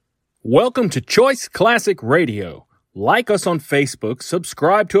Welcome to Choice Classic Radio. Like us on Facebook,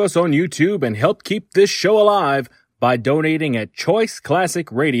 subscribe to us on YouTube, and help keep this show alive by donating at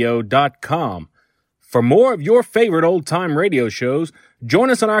choiceclassicradio.com. For more of your favorite old-time radio shows, join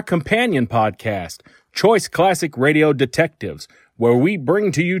us on our companion podcast, Choice Classic Radio Detectives, where we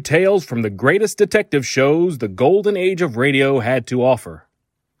bring to you tales from the greatest detective shows the golden age of radio had to offer.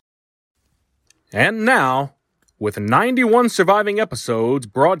 And now, with 91 surviving episodes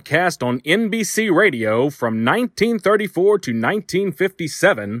broadcast on NBC Radio from 1934 to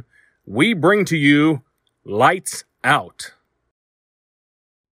 1957, we bring to you Lights Out.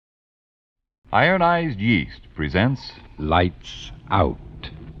 Ironized Yeast presents Lights Out.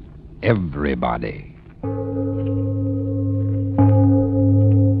 Everybody.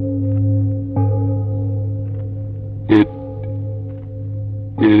 It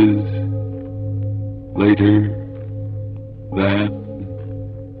is later than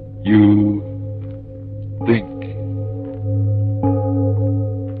you think.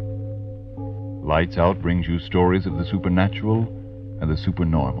 Lights Out brings you stories of the supernatural and the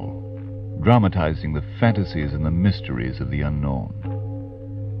supernormal, dramatizing the fantasies and the mysteries of the unknown.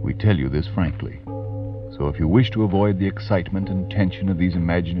 We tell you this frankly, so if you wish to avoid the excitement and tension of these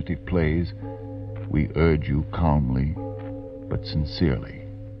imaginative plays, we urge you calmly but sincerely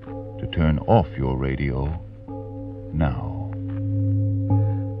to turn off your radio now.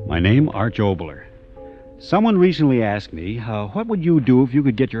 My name, Arch Obler. Someone recently asked me, what would you do if you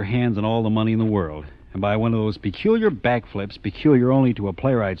could get your hands on all the money in the world and by one of those peculiar backflips peculiar only to a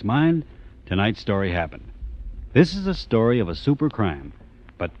playwright's mind? Tonight's story happened. This is a story of a super crime.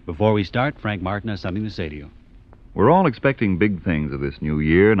 But before we start, Frank Martin has something to say to you. We're all expecting big things of this new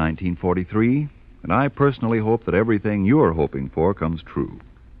year, 1943, and I personally hope that everything you're hoping for comes true.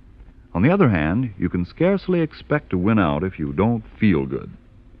 On the other hand, you can scarcely expect to win out if you don't feel good.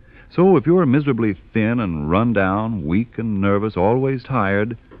 So if you're miserably thin and run down, weak and nervous, always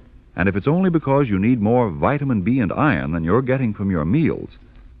tired, and if it's only because you need more vitamin B and iron than you're getting from your meals,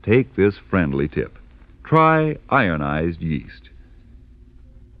 take this friendly tip. Try ironized yeast.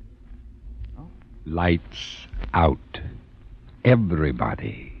 Lights out.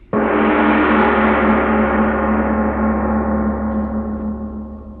 Everybody.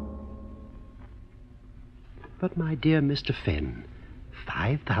 But, my dear Mr. Fenn,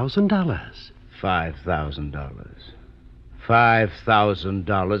 $5,000. $5,000.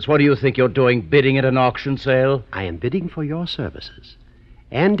 $5,000. What do you think you're doing, bidding at an auction sale? I am bidding for your services.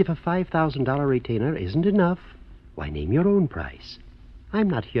 And if a $5,000 retainer isn't enough, why, name your own price. I'm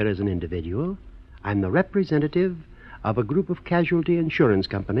not here as an individual. I'm the representative of a group of casualty insurance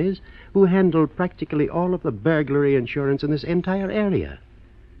companies who handle practically all of the burglary insurance in this entire area.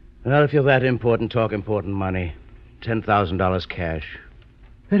 Well, if you're that important, talk important money. $10,000 cash.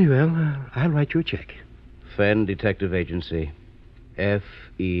 Very well. I'll write you a check. Fenn Detective Agency.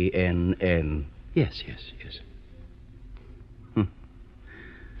 Fenn. Yes.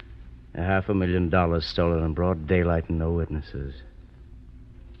 $500,000 stolen in broad daylight and no witnesses.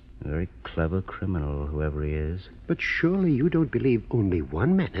 A very clever criminal, whoever he is. But surely you don't believe only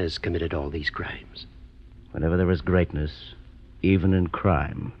one man has committed all these crimes. Whenever there is greatness, even in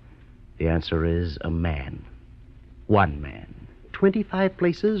crime, the answer is a man. One man. 25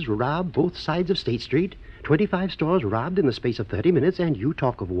 places robbed both sides of State Street, 25 stores robbed in the space of 30 minutes, and you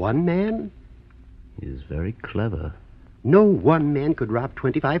talk of one man? He is very clever. No one man could rob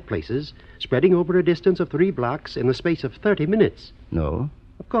 25 places, spreading over a distance of 3 blocks in the space of 30 minutes. No?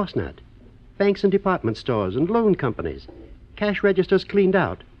 Of course not. Banks and department stores and loan companies. Cash registers cleaned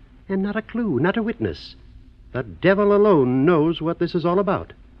out. And not a clue, not a witness. The devil alone knows what this is all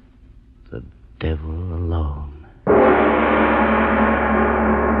about. The devil alone.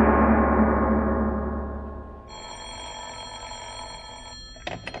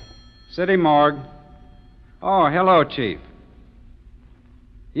 City morgue. Oh, hello, Chief.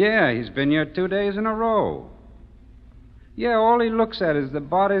 Yeah, he's been here 2 days in a row. Yeah, all he looks at is the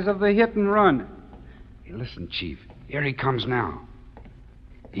bodies of the hit and run. Hey, listen, Chief. Here he comes now.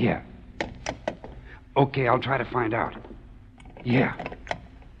 Yeah. Okay, I'll try to find out. Yeah.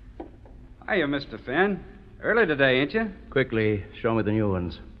 Hiya, Mr. Fenn. Early today, ain't you? Quickly, show me the new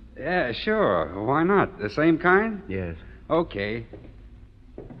ones. Yeah, sure. Why not? The same kind? Yes. Okay.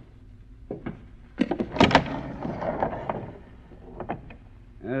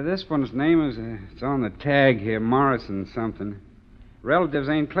 This one's name is, it's on the tag here, Morrison something. Relatives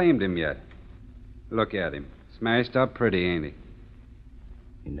ain't claimed him yet. Look at him. Smashed up pretty, ain't he?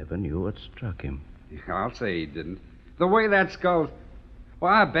 He never knew what struck him. I'll say he didn't. The way that skull...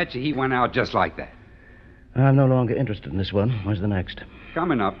 Well, I bet you he went out just like that. I'm no longer interested in this one. Where's the next?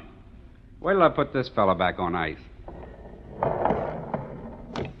 Coming up. Wait till I put this fella back on ice.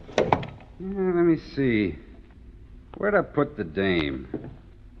 Let me see. Where'd I put the dame?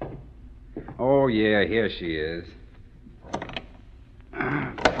 Oh, yeah, here she is.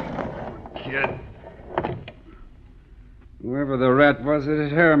 Kid. Whoever the rat was that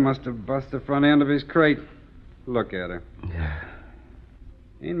hit her must have busted the front end of his crate. Look at her. Yeah.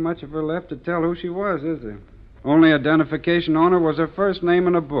 Ain't much of her left to tell who she was, is there? Only identification on her was her first name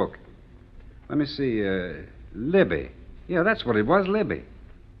in a book. Let me see, Libby. Yeah, that's what it was, Libby.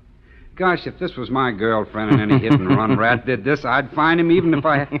 Gosh, if this was my girlfriend and any hit-and-run rat did this, I'd find him even if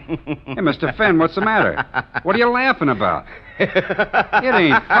I... Hey, Mr. Fenn, what's the matter? What are you laughing about? It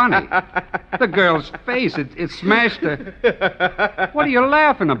ain't funny. The girl's face, it smashed her. What are you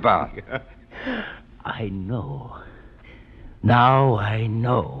laughing about? I know. Now I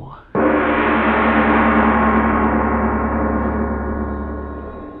know.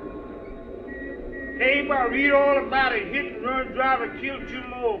 Paper, read all about it. Hit-and-run driver killed two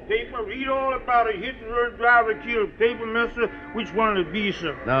more. Paper, read all about it. Hit-and-run driver killed. Paper, mister, which one will it be,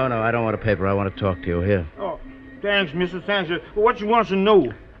 sir? No, I don't want a paper. I want to talk to you. Here. Oh, thanks, mister, thanks, sir. What you want to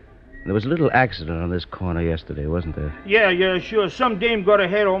know? There was a little accident on this corner yesterday, wasn't there? Yeah, sure. Some dame got her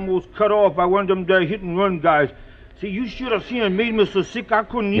head almost cut off by one of them there hit-and-run guys. See, you should have seen it made me so sick I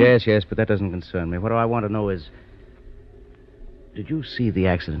couldn't eat. Yes, but that doesn't concern me. What I want to know is... Did you see the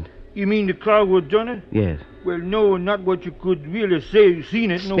accident? You mean the car who done it? Yes. Well, no, not what you could really say you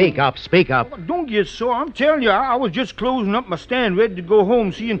seen it. No. Speak up. Don't get sore. I'm telling you, I was just closing up my stand, ready to go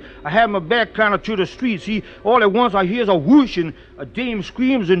home. See, and I had my back kind of to the street. See, all at once I hears a whoosh, and a dame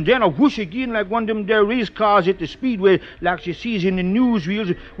screams, and then a whoosh again like one of them there race cars at the speedway, like she sees in the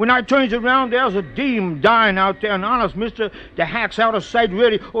newsreels. When I turns around, there's a dame dying out there, and honest, mister, the hack's out of sight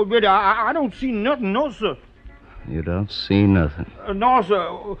already. I don't see nothing, no, sir. You don't see nothing. No,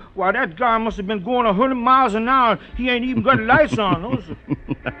 sir. Why, that guy must have been going 100 miles an hour. He ain't even got lights on, no, sir.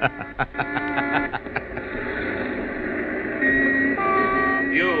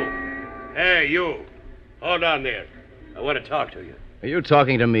 You. Hey, you. Hold on there. I want to talk to you. Are you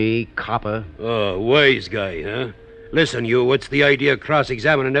talking to me, copper? Oh, wise guy, huh? Listen, you, what's the idea of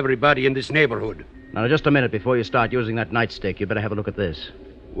cross-examining everybody in this neighborhood? Now, just a minute before you start using that nightstick. You better have a look at this.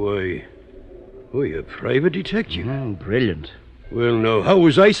 Why... Oh, you're a private detective. Oh, brilliant. Well, now, how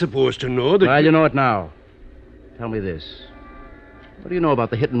was I supposed to know that... Well, you know it now. Tell me this. What do you know about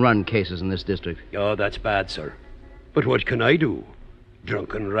the hit-and-run cases in this district? Oh, that's bad, sir. But what can I do?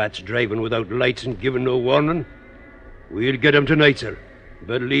 Drunken rats driving without lights and giving no warning? We'll get 'em tonight, sir.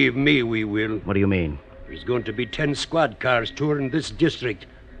 Believe me, we will. What do you mean? There's going to be 10 squad cars touring this district.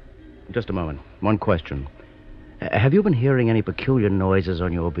 Just a moment. One question. Have you been hearing any peculiar noises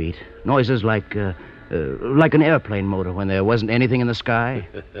on your beat? Noises like an airplane motor when there wasn't anything in the sky?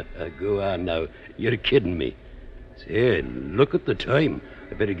 Go on now. You're kidding me. Say, look at the time.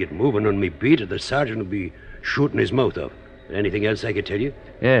 I better get moving on me beat or the sergeant will be shooting his mouth off. Anything else I could tell you?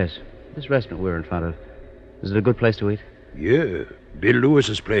 Yes. This restaurant we're in front of. Is it a good place to eat? Yeah. Bill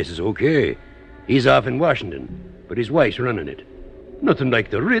Lewis's place is okay. He's off in Washington, but his wife's running it. Nothing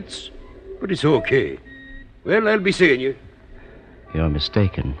like the Ritz, but it's okay. Well, I'll be seeing you. You're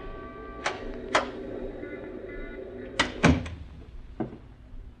mistaken.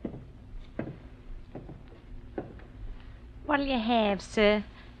 What'll you have, sir?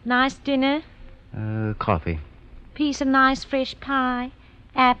 Nice dinner? Coffee. Piece of nice fresh pie?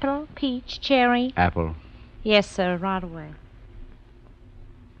 Apple, peach, cherry? Apple. Yes, sir, right away.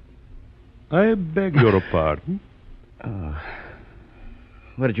 I beg your pardon?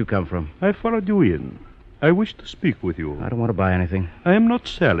 Where did you come from? I followed you in. I wish to speak with you. I don't want to buy anything. I am not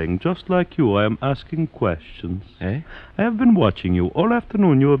selling. Just like you, I am asking questions. Eh? I have been watching you. All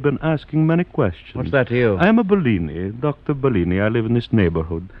afternoon you have been asking many questions. What's that to you? I am a Bellini, Dr. Bellini. I live in this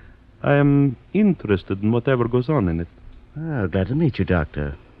neighborhood. I am interested in whatever goes on in it. Glad to meet you,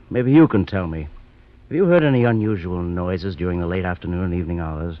 Doctor. Maybe you can tell me. Have you heard any unusual noises during the late afternoon and evening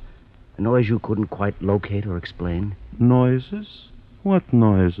hours? A noise you couldn't quite locate or explain? Noises? What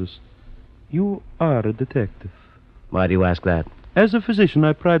noises? You are a detective. Why do you ask that? As a physician,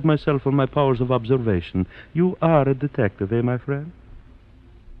 I pride myself on my powers of observation. You are a detective, eh, my friend?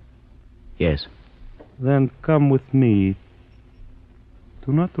 Yes. Then come with me.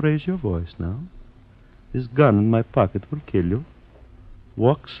 Do not raise your voice now. This gun in my pocket will kill you.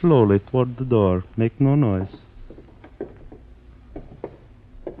 Walk slowly toward the door. Make no noise.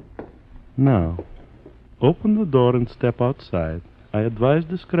 Now, open the door and step outside. I advise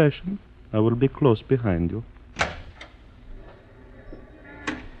discretion. I will be close behind you.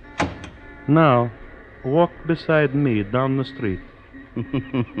 Now, walk beside me down the street. A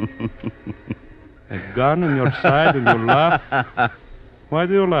gun in your side and you laugh? Why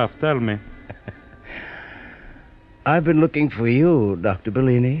do you laugh? Tell me. I've been looking for you, Dr.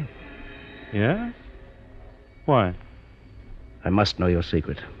 Bellini. Yes? Why? I must know your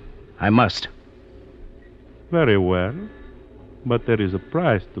secret. I must. Very well. But there is a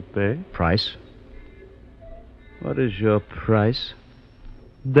price to pay. Price? What is your price?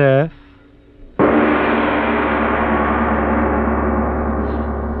 Death.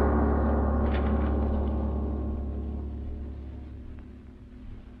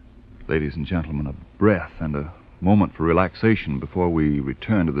 Ladies and gentlemen, a breath and a moment for relaxation before we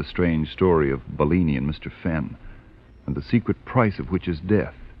return to the strange story of Bellini and Mr. Fenn, and the secret price of which is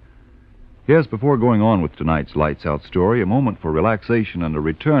death. Yes, before going on with tonight's Lights Out story, a moment for relaxation and a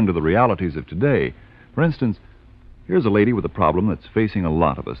return to the realities of today. For instance, here's a lady with a problem that's facing a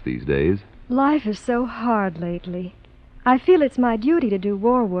lot of us these days. Life is so hard lately. I feel it's my duty to do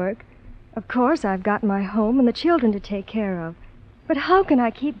war work. Of course, I've got my home and the children to take care of. But how can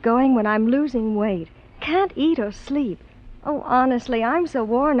I keep going when I'm losing weight? Can't eat or sleep. Oh, honestly, I'm so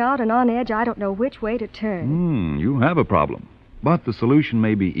worn out and on edge I don't know which way to turn. You have a problem. But the solution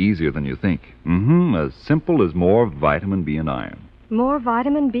may be easier than you think. As simple as more vitamin B and iron. More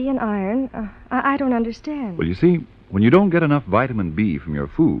vitamin B and iron? I don't understand. Well, you see, when you don't get enough vitamin B from your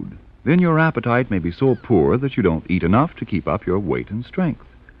food, then your appetite may be so poor that you don't eat enough to keep up your weight and strength.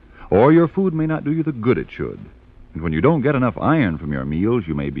 Or your food may not do you the good it should. And when you don't get enough iron from your meals,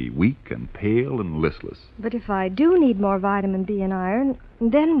 you may be weak and pale and listless. But if I do need more vitamin B and iron,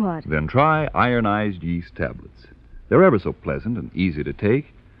 then what? Then try ironized yeast tablets. They're ever so pleasant and easy to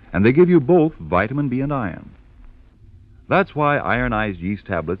take, and they give you both vitamin B and iron. That's why ironized yeast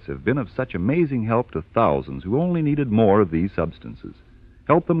tablets have been of such amazing help to thousands who only needed more of these substances.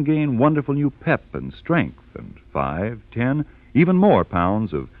 Help them gain wonderful new pep and strength and 5, 10, even more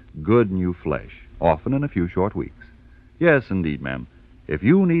pounds of good new flesh, often in a few short weeks. Yes, indeed, ma'am. If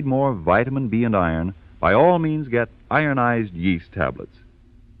you need more vitamin B and iron, by all means get ironized yeast tablets.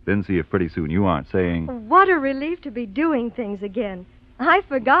 Then see if pretty soon you aren't saying, What a relief to be doing things again. I've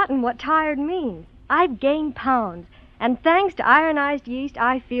forgotten what tired means. I've gained pounds, and thanks to ironized yeast,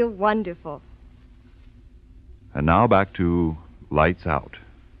 I feel wonderful. And now back to Lights Out.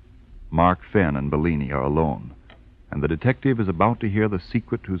 Mark Fenn and Bellini are alone, and the detective is about to hear the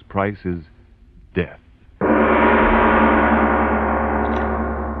secret whose price is death.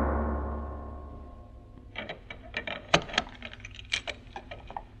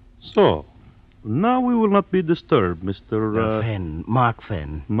 So, now we will not be disturbed, Mr. Fenn. Mark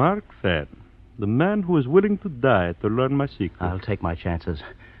Fenn. Mark Fenn. The man who is willing to die to learn my secret. I'll take my chances.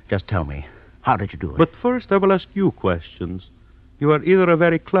 Just tell me, how did you do it? But first I will ask you questions. You are either a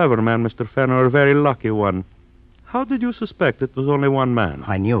very clever man, Mr. Fenn, or a very lucky one. How did you suspect it was only one man?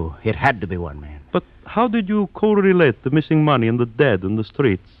 I knew. It had to be one man. But how did you correlate the missing money and the dead in the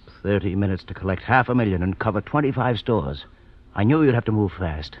streets? 30 minutes to collect $500,000 and cover 25 stores. I knew you'd have to move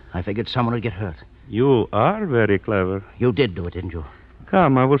fast. I figured someone would get hurt. You are very clever. You did do it, didn't you?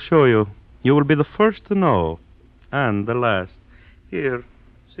 Come, I will show you. You will be the first to know. And the last. Here.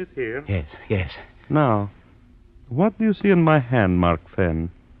 Sit here. Yes, yes. Now, what do you see in my hand, Mark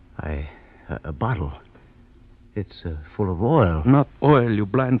Fenn? A bottle. It's full of oil. Not oil, you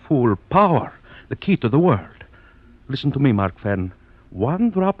blind fool. Power. The key to the world. Listen to me, Mark Fenn. One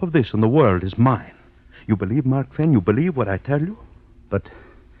drop of this and the world is mine. You believe, Mark Fenn? You believe what I tell you? But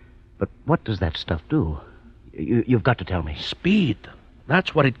what does that stuff do? You've got to tell me. Speed.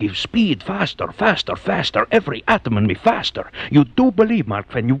 That's what it gives. Speed. Faster, faster, faster. Every atom in me faster. You do believe,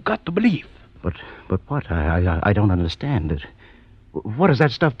 Mark Fenn. You've got to believe. But what? I don't understand it. What does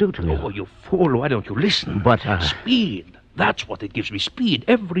that stuff do to you? Oh, you fool. Why don't you listen? But, Speed. That's what it gives me. Speed.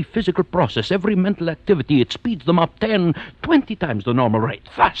 Every physical process, every mental activity, it speeds them up 10, 20 times the normal rate.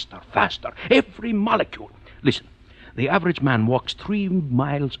 Faster, faster. Every molecule. Listen, the average man walks 3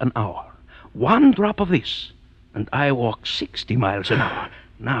 miles an hour. One drop of this, and I walk 60 miles an hour.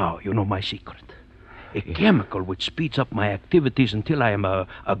 Now you know my secret. A chemical which speeds up my activities until I am a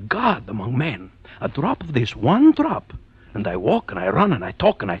god among men. A drop of this, one drop, and I walk and I run and I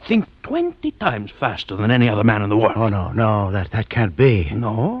talk and I think 20 times faster than any other man in the world. Oh, no, that can't be.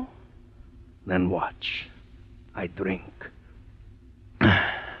 No? Then watch. I drink.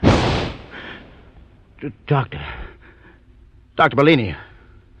 Doctor Bellini.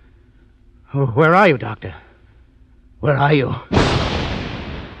 Where are you, Doctor? Where are you?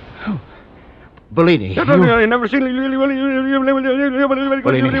 Bellini. I never seen Bellini,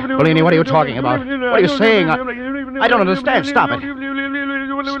 what are you talking about? What are you saying? I don't understand. Stop it.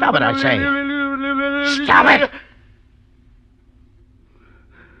 Stop it, I say. Stop it!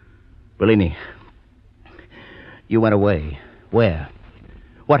 Bellini, you went away. Where?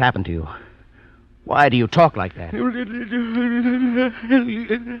 What happened to you? Why do you talk like that?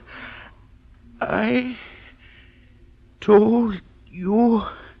 I told you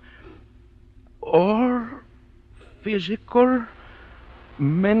all physical,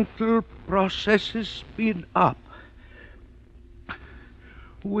 mental processes speed up.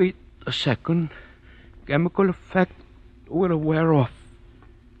 Wait a second. Chemical effect will wear off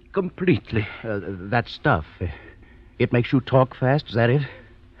completely. That stuff, it makes you talk fast, is that it?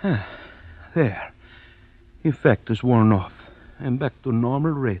 There. Effect is worn off. I'm back to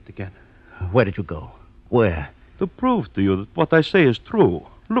normal rate again. Where did you go? Where? To prove to you that what I say is true.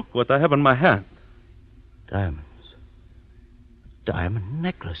 Look what I have in my hand. Diamonds. Diamond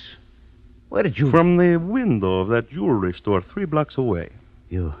necklace. Where did you... From the window of that jewelry store 3 blocks away.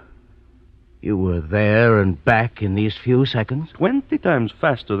 You were there and back in these few seconds? 20 times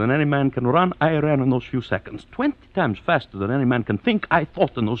faster than any man can run, I ran in those few seconds. 20 times faster than any man can think, I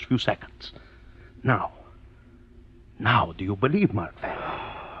thought in those few seconds. Now, do you believe, Mark Van?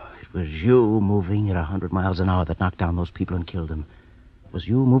 It was you moving at 100 miles an hour that knocked down those people and killed them. It was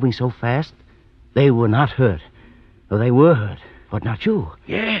you moving so fast, they were not hurt. Or they were hurt, but not you.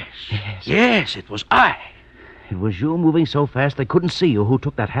 Yes, it was I. It was you moving so fast they couldn't see you who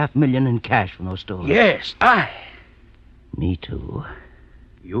took that $500,000 in cash from those stores. Yes, I. Me too.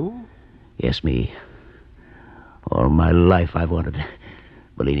 You? Yes, me. All my life I've wanted.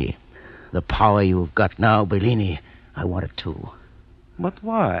 Bellini, the power you've got now, Bellini, I want it too. But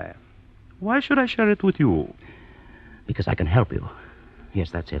why? Why should I share it with you? Because I can help you.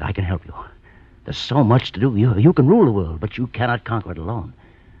 Yes, that's it. I can help you. There's so much to do. You can rule the world, but you cannot conquer it alone.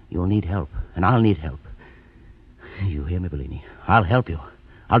 You'll need help, and I'll need help. You hear me, Bellini? I'll help you.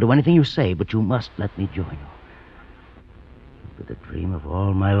 I'll do anything you say, but you must let me join you. With the dream of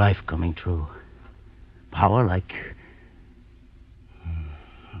all my life coming true. Power like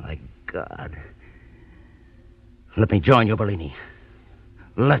God. Let me join you, Bellini.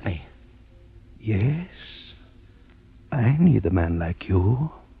 Let me. Yes. I need a man like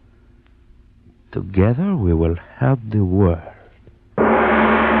you. Together we will have the world.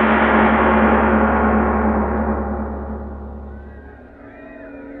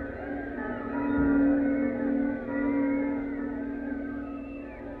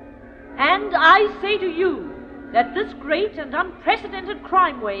 And I say to you that this great and unprecedented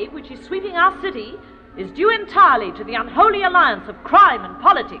crime wave which is sweeping our city is due entirely to the unholy alliance of crime and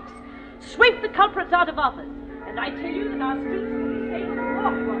politics. Sweep the culprits out of office, and I tell you that our streets will be safe and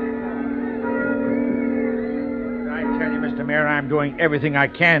walk once more. I tell you, Mr. Mayor, I'm doing everything I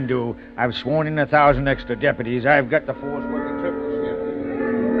can do. I've sworn in 1,000 extra deputies. I've got the force working triple shift.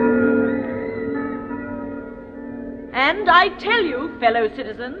 And I tell you, fellow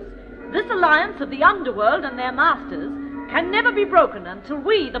citizens, this alliance of the underworld and their masters can never be broken until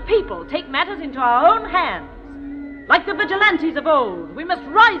we, the people, take matters into our own hands. Like the vigilantes of old, we must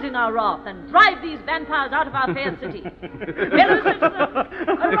rise in our wrath and drive these vampires out of our fair city. Fellow citizens,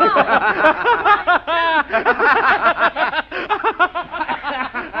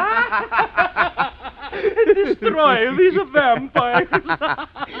 Destroy these vampires.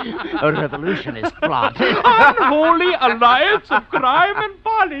 A revolutionist plot. Unholy alliance of crime and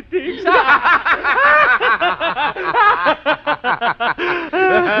politics.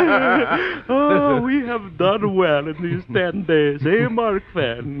 Oh, we have done well in these 10 days, eh, Mark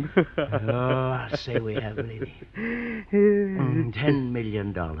Van? I say we have, lady. $10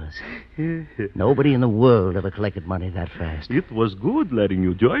 million. Nobody in the world ever collected money that fast. It was good letting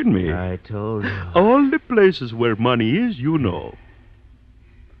you join me. I told you. All the places where money is, you know.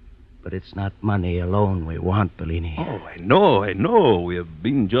 But it's not money alone we want, Bellini. Oh, I know. We have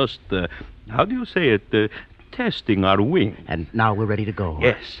been just, how do you say it, testing our wing. And now we're ready to go.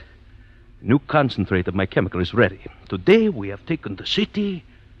 Yes. New concentrate of my chemical is ready. Today we have taken the city,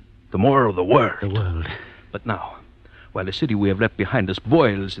 tomorrow the world. The world. But now, while the city we have left behind us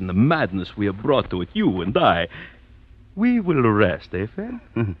boils in the madness we have brought to it, you and I, we will rest, eh, Fed?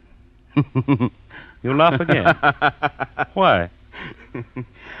 You laugh again. Why?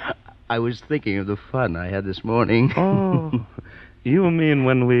 I was thinking of the fun I had this morning. Oh, you mean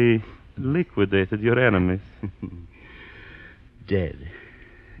when we liquidated your enemies? Dead.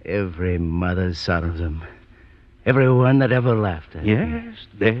 Every mother's son of them. Every one that ever laughed at me. Yes,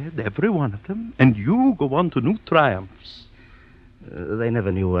 dead, every one of them. And you go on to new triumphs. They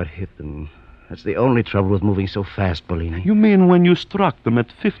never knew what hit them That's the only trouble with moving so fast, Bellini. You mean when you struck them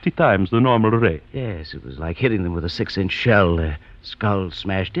at 50 times the normal rate? Yes, it was like hitting them with a 6-inch shell. Their skulls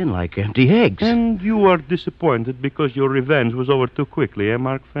smashed in like empty eggs. And you are disappointed because your revenge was over too quickly, eh,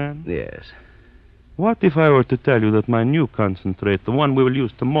 Mark Fan? Yes. What if I were to tell you that my new concentrate, the one we will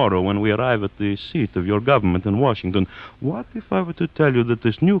use tomorrow when we arrive at the seat of your government in Washington, what if I were to tell you that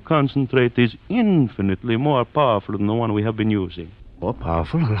this new concentrate is infinitely more powerful than the one we have been using? More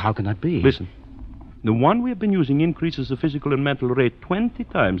powerful? How can that be? Listen. The one we have been using increases the physical and mental rate 20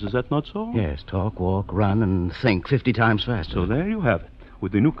 times. Is that not so? Yes, talk, walk, run, and think 50 times faster. So there you have it.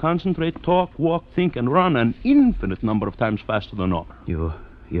 With the new concentrate, talk, walk, think, and run an infinite number of times faster than normal. You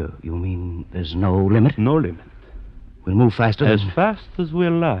mean there's no limit? No limit. We'll move faster As fast as we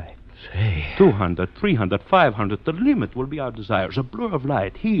like. Say. 200, 300, 500. The limit will be our desires. A blur of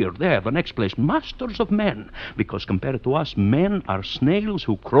light. Here, there, the next place. Masters of men. Because compared to us, men are snails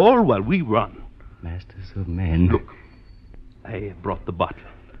who crawl while we run. Masters of men. Look, I brought the bottle.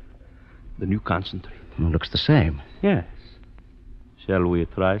 The new concentrate. It looks the same. Yes. Shall we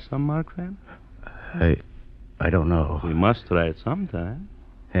try some, Mark Fan? I don't know. We must try it sometime.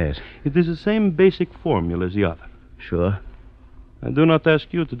 Yes. It is the same basic formula as the other. Sure. I do not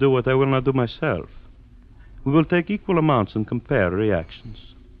ask you to do what I will not do myself. We will take equal amounts and compare reactions.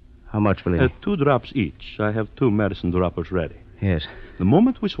 How much, Bellini? 2 drops each. I have 2 medicine droppers ready. Yes. The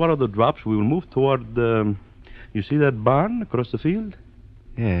moment we swallow the drops, we will move toward you see that barn across the field?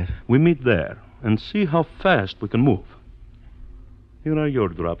 Yes. We meet there and see how fast we can move. Here are your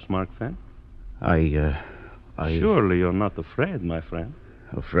drops, Mark Fan. Surely you're not afraid, my friend.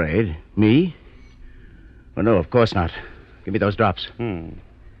 Afraid? Me? Oh, no, of course not. Give me those drops.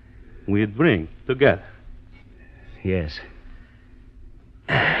 We drink together. Yes.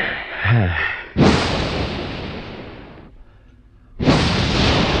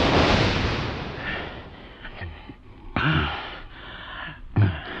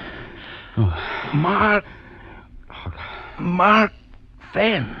 Mark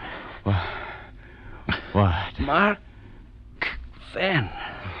Fan. What? Mark Fan.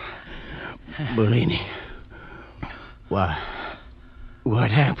 Bellini.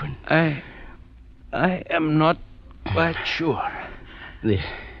 What happened? I am not quite sure.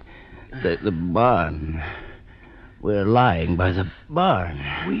 The barn. We're lying by the barn.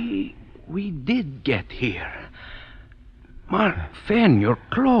 We did get here. Mark Fan, your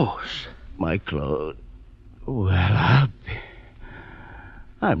clothes. My clothes? Well,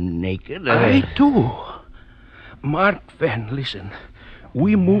 I'm naked. I too. Mark Fan, listen.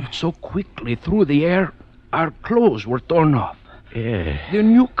 We moved so quickly through the air, our clothes were torn off. Yeah. The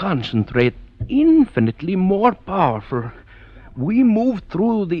new concentrate, infinitely more powerful. We moved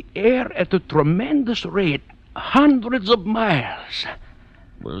through the air at a tremendous rate, hundreds of miles.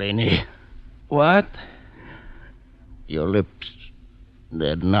 Bellini. What? Your lips,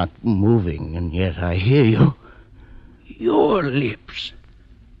 they're not moving, and yet I hear you. Your lips,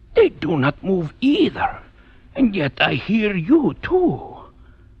 they do not move either, and yet I hear you, too.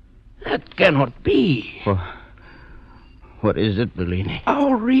 That cannot be. What is it, Bellini?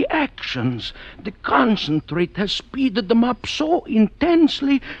 Our reactions. The concentrate has speeded them up so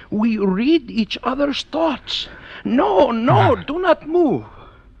intensely we read each other's thoughts. No, do not move.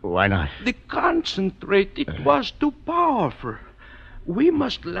 Why not? The concentrate, it was too powerful. We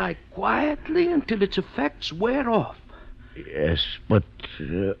must lie quietly until its effects wear off. Yes, but...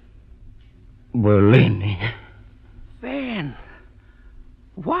 Bellini. Fan,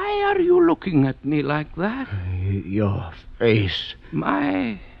 why are you looking at me like that? Your face.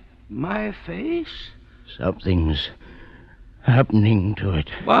 My face? Something's happening to it.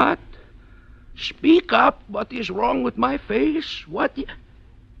 What? Speak up. What is wrong with my face?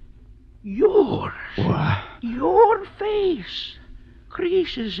 Yours. What? Your face.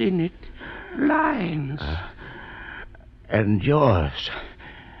 Creases in it. Lines. And yours.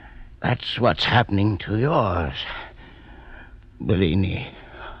 That's what's happening to yours. Bellini.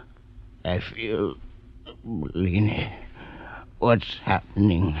 I feel... Bellini. What's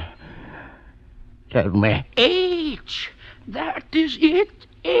happening? Tell me. Age. That is it.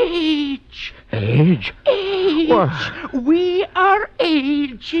 Age. Age? Age. What? We are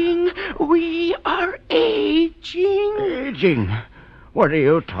aging. We are aging. Aging? What are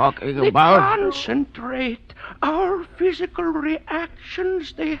you talking The about? concentrate. Our physical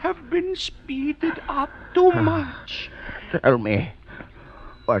reactions, they have been speeded up too much. Tell me.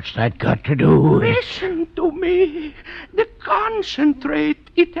 What's that got to do with... Listen to me. The concentrate,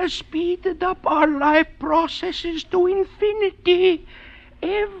 it has speeded up our life processes to infinity.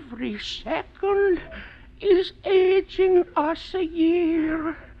 Every second is aging us a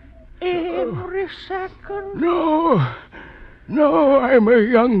year. Every second. No. No, I'm a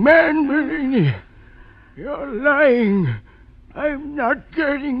young man, Bellini. You're lying. I'm not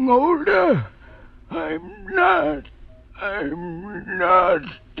getting older. I'm not.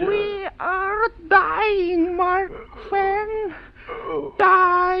 We are dying, Mark Twain.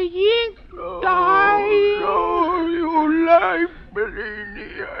 Dying. No, you lie,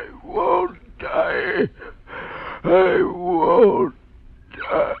 Bellini. I won't die. I won't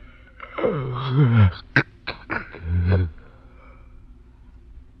die.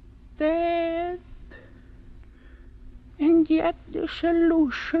 Dead. And yet the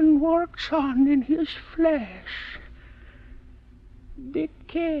solution works on in his flesh.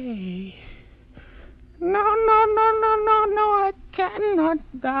 Decay. No, I cannot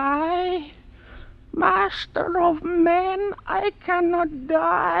die. Master of men, I cannot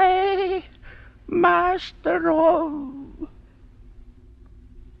die. Master of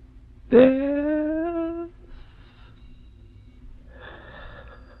death.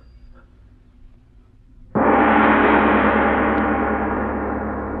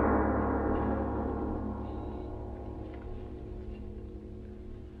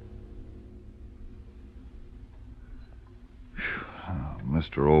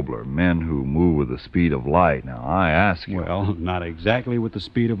 Mr. Obler, men who move with the speed of light. Now, I ask you... Well, not exactly with the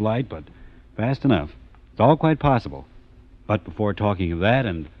speed of light, but fast enough. It's all quite possible. But before talking of that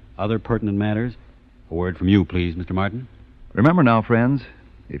and other pertinent matters, a word from you, please, Mr. Martin. Remember now, friends,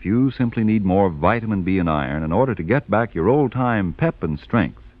 if you simply need more vitamin B and iron in order to get back your old-time pep and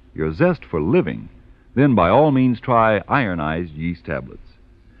strength, your zest for living, then by all means try ironized yeast tablets.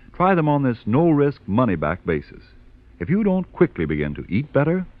 Try them on this no-risk, money-back basis. If you don't quickly begin to eat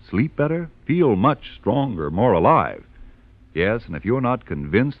better, sleep better, feel much stronger, more alive, yes, and if you're not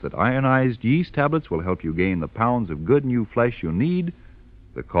convinced that ironized yeast tablets will help you gain the pounds of good new flesh you need,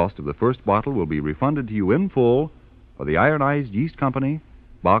 the cost of the first bottle will be refunded to you in full for the Ironized Yeast Company,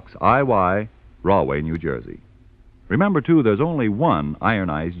 Box IY, Rahway, New Jersey. Remember, too, there's only one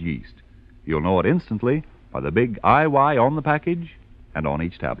ironized yeast. You'll know it instantly by the big IY on the package and on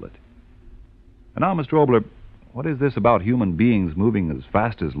each tablet. And now, Mr. Obler, what is this about human beings moving as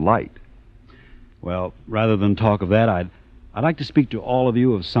fast as light? Well, rather than talk of that, I'd like to speak to all of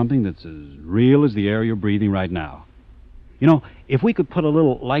you of something that's as real as the air you're breathing right now. You know, if we could put a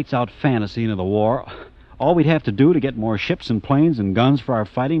little lights-out fantasy into the war, all we'd have to do to get more ships and planes and guns for our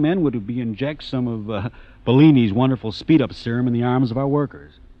fighting men would be inject some of Bellini's wonderful speed-up serum in the arms of our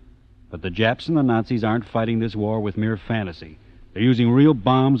workers. But the Japs and the Nazis aren't fighting this war with mere fantasy. They're using real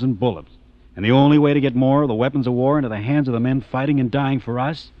bombs and bullets. And the only way to get more of the weapons of war into the hands of the men fighting and dying for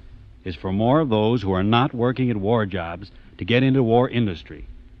us is for more of those who are not working at war jobs to get into war industry.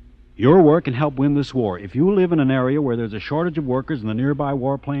 Your work can help win this war. If you live in an area where there's a shortage of workers in the nearby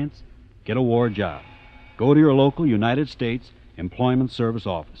war plants, get a war job. Go to your local United States Employment Service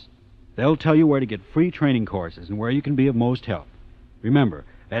office. They'll tell you where to get free training courses and where you can be of most help. Remember,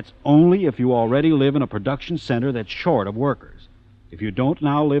 that's only if you already live in a production center that's short of workers. If you don't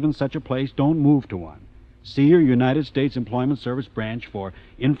now live in such a place, don't move to one. See your United States Employment Service branch for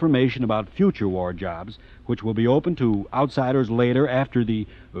information about future war jobs, which will be open to outsiders later after the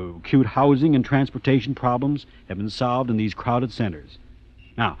acute housing and transportation problems have been solved in these crowded centers.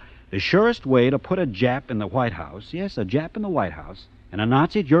 Now, the surest way to put a Jap in the White House, yes, a Jap in the White House, and a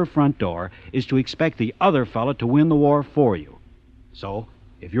Nazi at your front door is to expect the other fellow to win the war for you. So,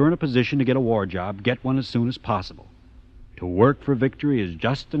 if you're in a position to get a war job, get one as soon as possible. To work for victory is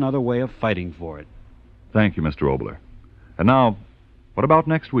just another way of fighting for it. Thank you, Mr. Obler. And now, what about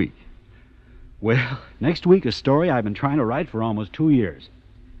next week? Well, next week a story I've been trying to write for almost 2 years.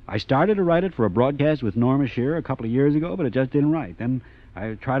 I started to write it for a broadcast with Norma Shearer a couple of years ago, but it just didn't write. Then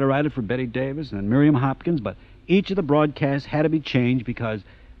I tried to write it for Betty Davis and Miriam Hopkins, but each of the broadcasts had to be changed because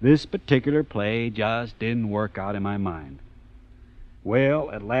this particular play just didn't work out in my mind. Well,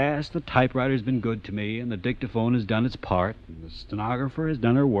 at last, the typewriter's been good to me, and the dictaphone has done its part, and the stenographer has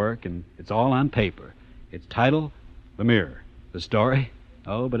done her work, and it's all on paper. Its title, The Mirror. The story?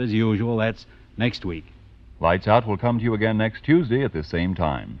 Oh, but as usual, that's next week. Lights Out will come to you again next Tuesday at the same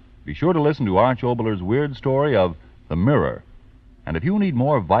time. Be sure to listen to Arch Obler's weird story of The Mirror. And if you need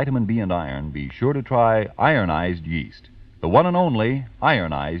more vitamin B and iron, be sure to try ironized yeast, the one and only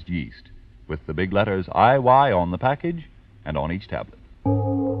ironized yeast, with the big letters IY on the package and on each tablet.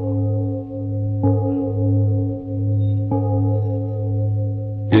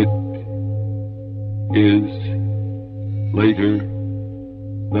 It is later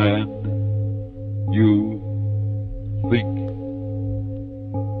than you think.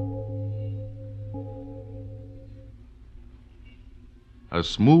 a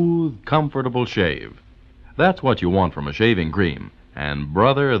smooth, comfortable shave. That's what you want from a shaving cream. And,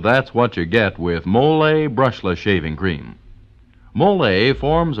 brother, that's what you get with Mole Brushless Shaving Cream. Mole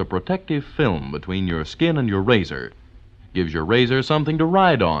forms a protective film between your skin and your razor. Gives your razor something to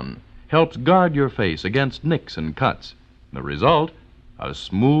ride on. Helps guard your face against nicks and cuts. The result? A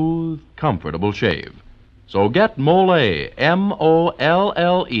smooth, comfortable shave. So get Mole,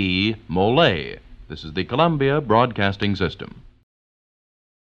 M-O-L-L-E, Mole. This is the Columbia Broadcasting System.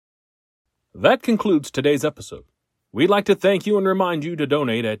 That concludes today's episode. We'd like to thank you and remind you to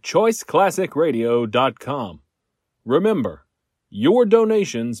donate at choiceclassicradio.com. Remember, your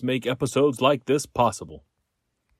donations make episodes like this possible.